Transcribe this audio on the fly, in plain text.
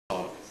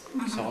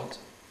thought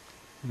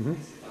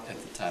at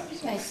the time.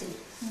 So. I see.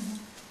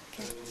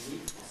 Okay.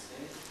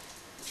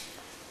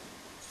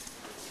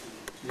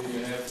 Here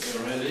you have a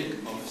relic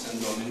of Saint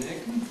Dominic,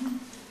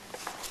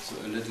 so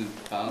a little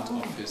part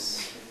of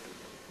his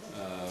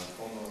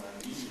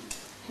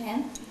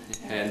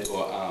hand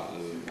or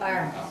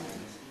arm.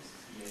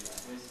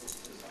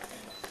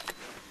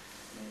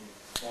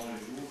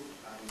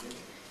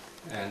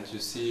 And you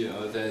see,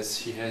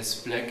 he has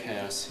black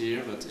hairs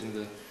here, but in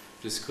the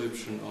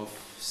description of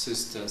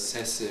Sister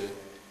Cecil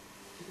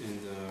in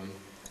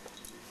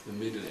the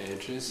Middle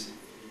Ages,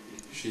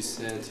 she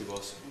said he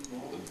was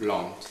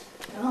blonde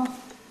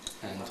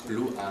and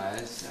blue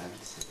eyes, and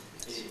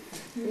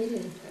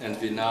Really? and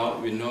we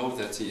know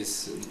that he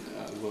is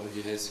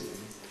he has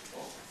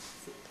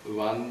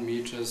 1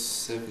 meter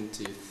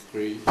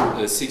 63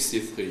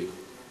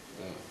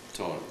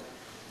 tall.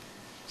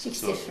 63.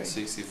 So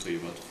 63,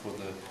 but for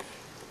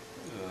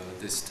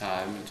this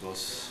time it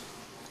was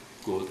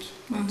good,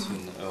 not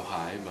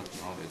high, but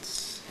now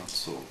it's not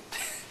so.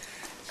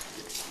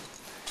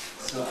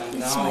 So and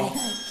It's now my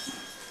height.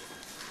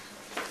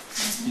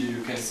 here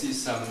you can see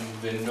some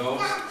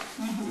windows,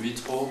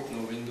 vitraux,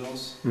 no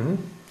windows,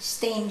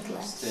 Stained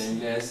glass. stained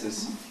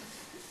glasses.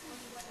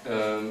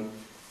 It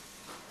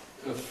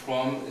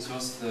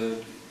was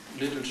the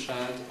little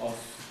child of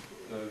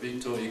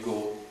Victor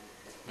Hugo,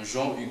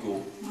 Jean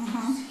Hugo.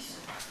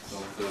 So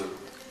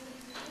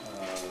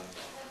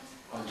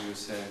how do you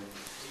say?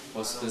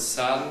 Was the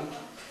son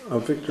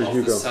of Victor of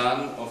Hugo. the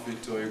son of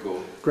Victor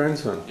Hugo.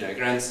 Grandson. Yeah,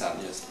 grandson.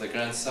 Yes, the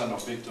grandson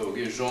of Victor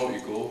Hugo, Jean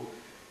Hugo,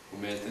 who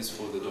made this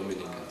for the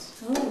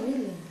Dominicans. Oh,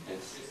 really?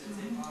 Yes.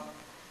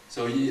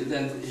 So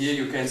then here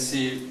you can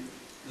see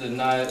the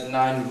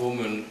nine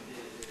woman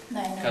the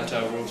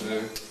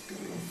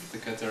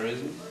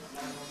Catharism,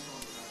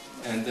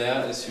 and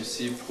there, as you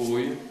see,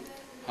 Prouille,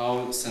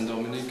 how Saint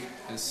Dominic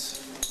has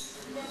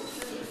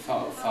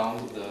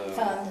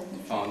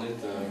founded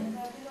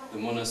the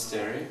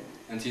monastery,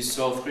 and he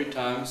saw 3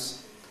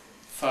 times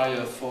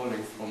fire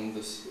falling from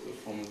the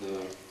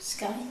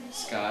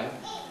sky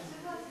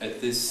at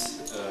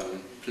this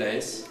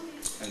place,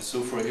 and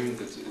so for him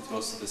that it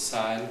was the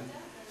sign.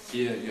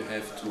 Here I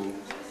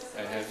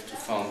have to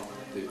found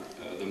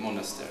the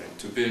monastery,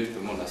 to build the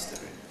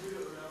monastery.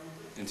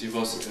 And he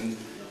was,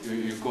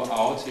 you go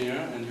out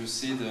here and you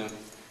see a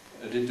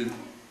little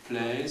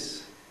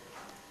place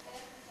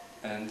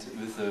and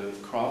with a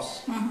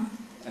cross,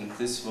 and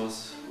this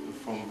was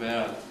from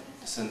where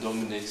Saint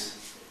Dominic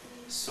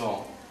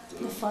saw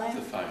the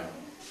fire.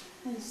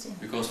 I see.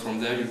 Because from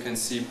there you can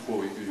see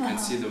Pau, you can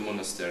see the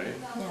monastery.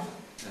 Yeah.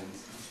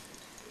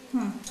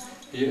 And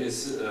here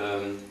is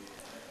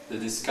the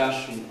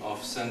discussion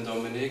of Saint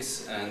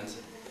Dominic's and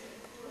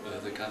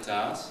the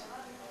Cathars.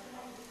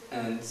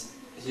 And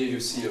here you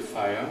see a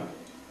fire.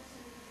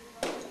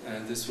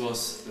 And this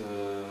was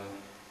the...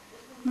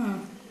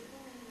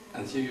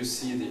 And here you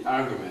see the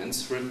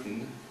arguments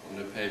written on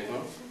the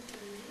paper.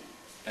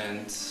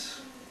 And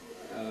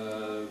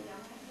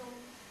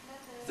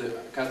the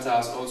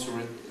Cathars also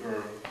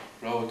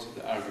wrote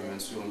the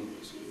arguments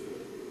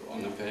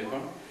on the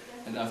paper,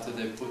 and after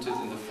they put it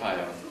in the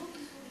fire.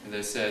 And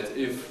they said,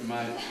 if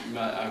my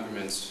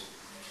arguments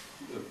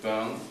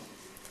burn,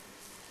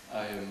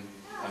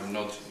 I'm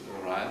not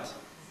right.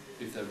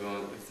 If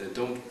they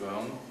don't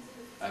burn,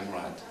 I'm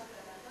right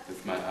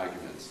with my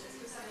arguments.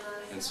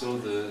 And so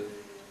the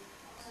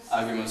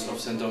arguments of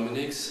Saint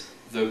Dominic's,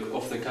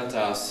 of the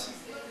Cathars,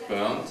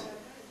 burned,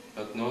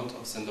 but not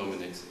of Saint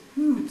Dominic's.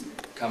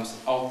 It comes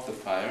out the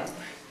fire,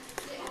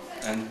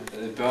 and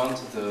it burned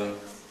the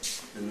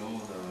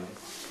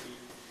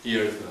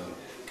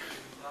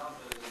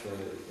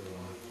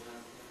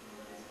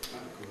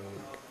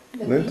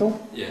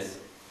Lintel? Yes.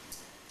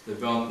 They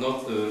burned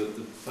not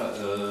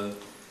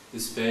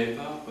this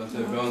paper, but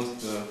they burned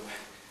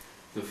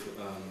the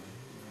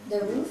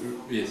roof?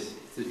 Yes.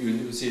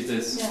 You see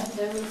this? Yeah,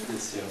 the roof.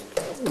 This here.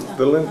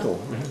 The lintel.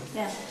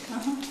 Yeah.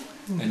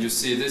 And you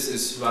see this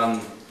is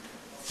one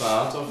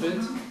part of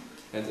it,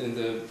 and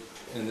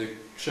in the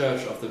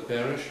church of the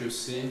parish you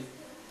see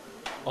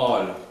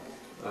all.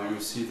 You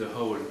see the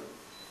whole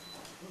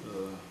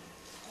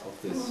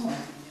of this.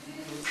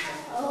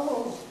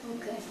 Oh,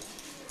 okay.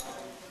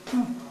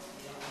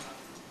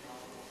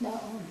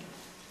 That one.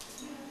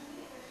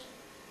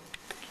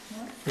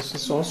 Is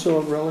this also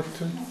a relic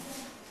too?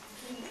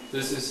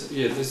 This is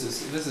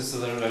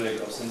the relic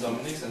of Saint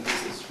Dominic's, and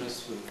this is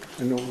just.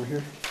 And over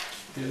here?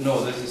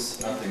 No, this is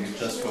nothing. It's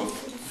just for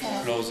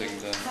closing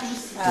the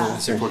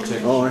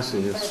protection. Oh, I see.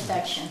 Yes.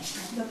 Protection.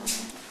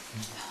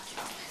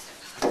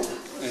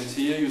 And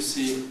here you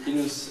see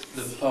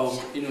the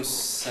Pope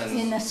Innocent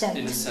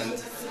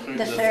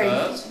the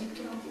third.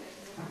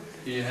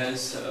 He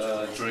has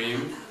a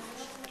dream.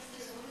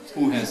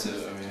 Who has a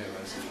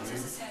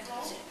dream?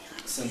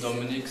 Saint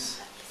Dominic's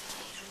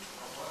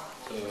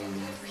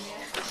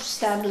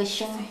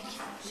Establishing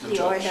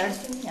the order.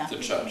 Yeah. The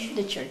church.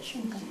 The church.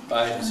 Okay.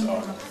 By his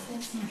order.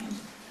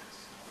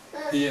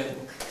 Here,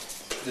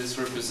 this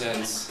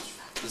represents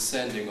the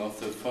sending of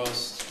the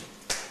first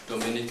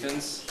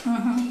Dominicans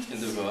in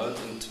the world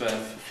in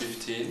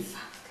 1215.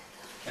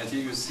 And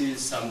here you see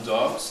some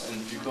dogs,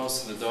 and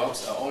because the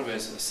dogs are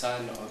always a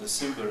sign or the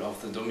symbol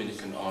of the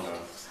Dominican Order.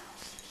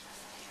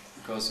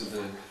 Because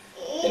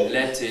in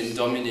Latin,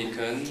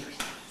 Dominican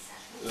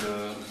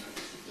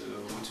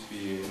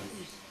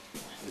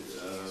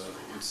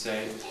would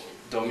say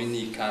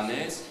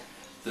Dominicanes,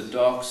 the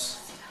dogs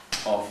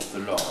of the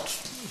Lord.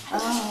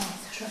 Oh.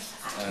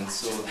 And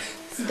so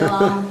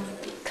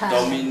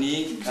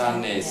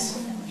Dominicanes.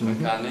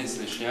 Dominicanes,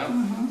 les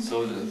chiens,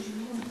 so the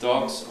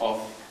dogs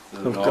of the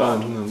Lord. God,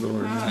 no, the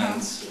Lord.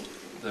 And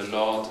the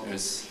Lord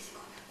is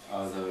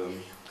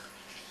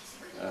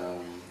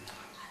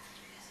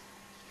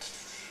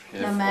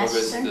The master.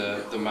 always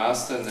the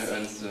master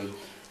and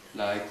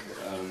like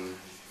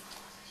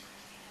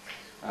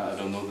I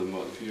don't know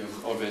you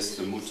have always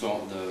the mouton,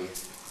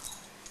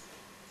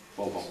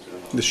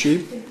 The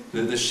sheep?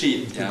 the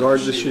sheep, To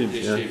guard the sheep,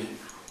 yeah.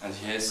 And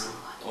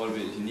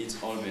he needs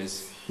always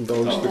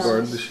Dogs to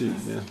guard the sheep,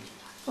 yeah.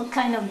 What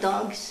kind of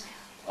dogs?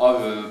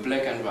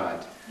 Black and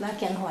white.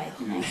 Black and white.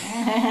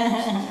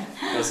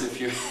 Because if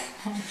you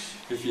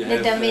The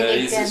have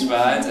Dominican. this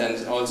white,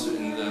 and also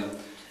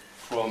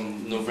from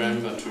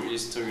November to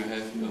Easter you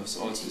have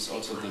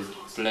also the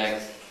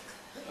black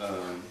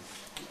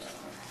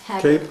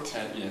Cape?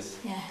 yes.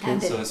 Yeah,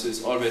 habit. So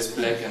it's always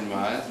black and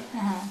white.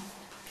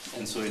 Uh-huh.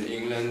 And so in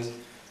England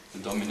the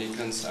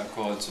Dominicans are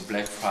called the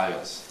Black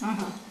Friars.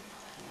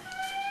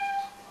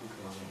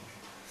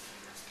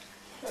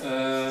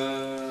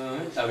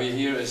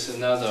 Here is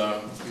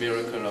another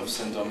miracle of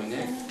Saint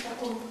Dominic,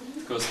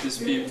 because these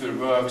people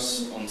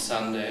works on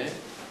Sunday,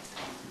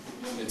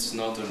 it's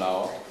not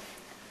allowed,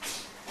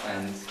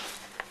 and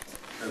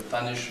the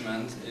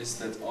punishment is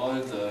that all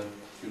the,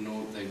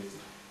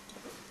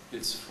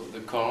 it's for the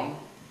corn,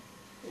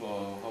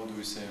 or how do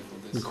we say for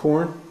this? The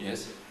corn?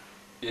 Yes,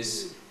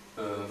 is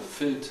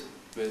filled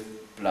with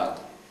blood.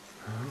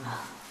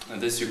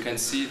 And this you can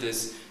see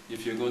this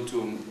if you go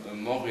to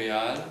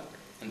Montreal,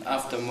 and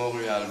after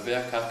Montreal,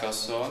 vers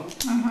Carcassonne,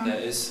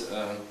 there's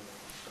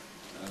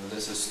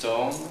a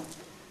stone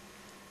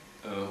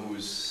who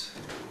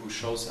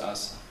shows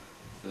us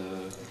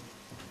the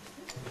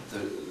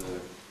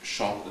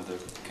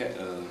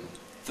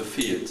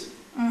field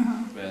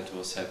where it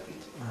was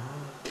happened.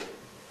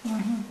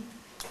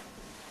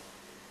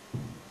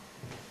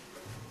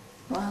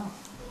 Wow.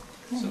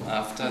 So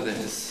after there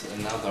is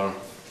another,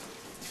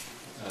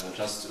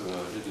 just a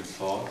little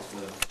thought.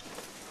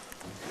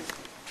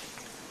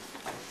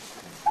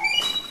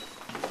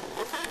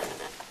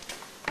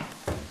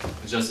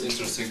 Just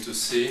interesting to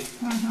see.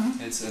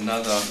 It's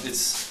another.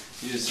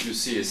 You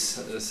see is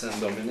Saint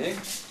Dominic,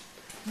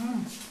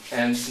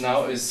 and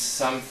now is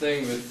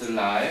something with the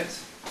light.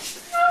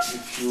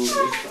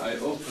 If I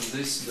open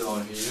this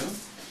door here,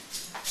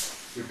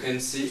 you can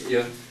see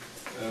here.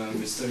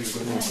 Mr. You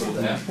can go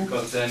there,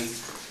 because then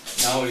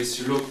now is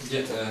you look.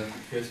 You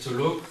have to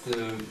look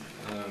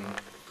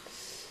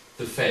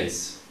the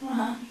face.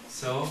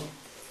 So,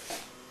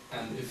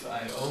 and if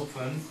I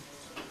open.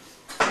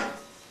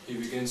 He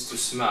begins to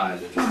smile a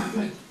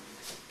little bit.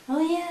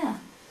 Oh yeah.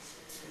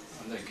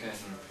 And I can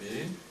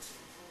repeat.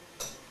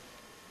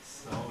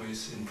 So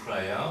he's in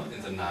prayer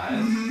in the night.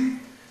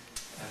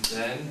 And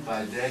then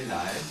by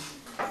daylight,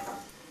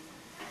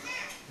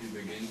 he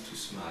begins to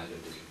smile a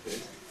little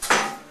bit.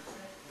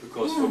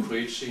 Because for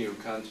preaching you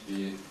can't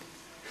be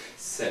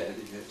sad,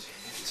 you have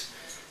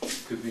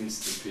to convince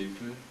the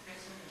people.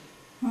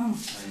 And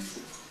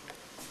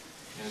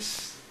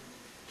yes,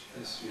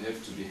 you have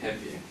to be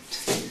happy.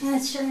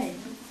 That's right.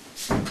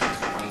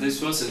 And this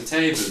was a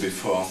table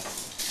before.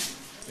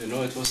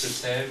 It was a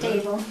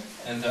table.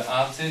 And the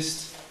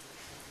artist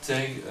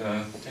take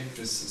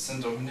this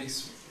Saint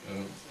Dominic's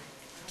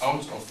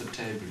out of the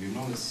table.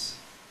 It's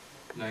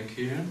like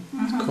here.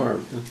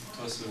 Carved. It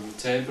was a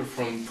table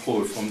from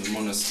Paul, from the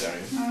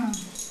monastery.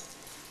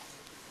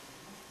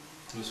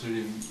 It was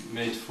really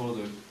made for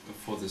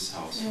this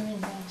house. Very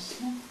nice.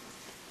 Yeah?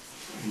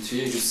 And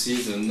here you see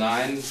the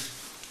 9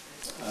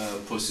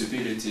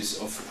 possibilities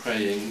of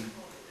praying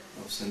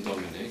of Saint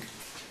Dominic.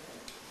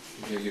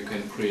 Here you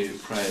can pray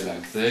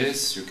like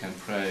this, you can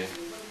pray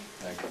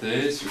like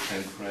this, you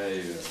can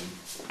pray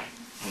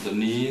on the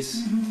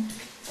knees,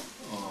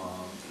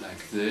 or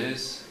like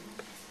this.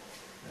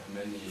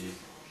 There are many.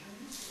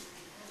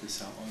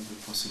 These are all the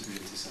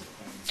possibilities of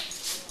praying.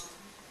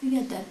 You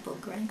get that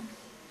book, right?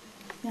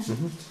 Yeah.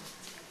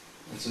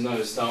 And so now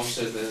it's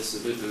downstairs. There's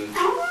a little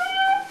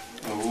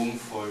room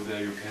for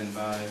where you can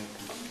buy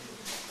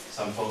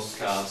some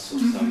postcards or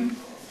some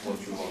what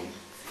you want,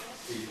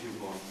 if you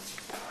want.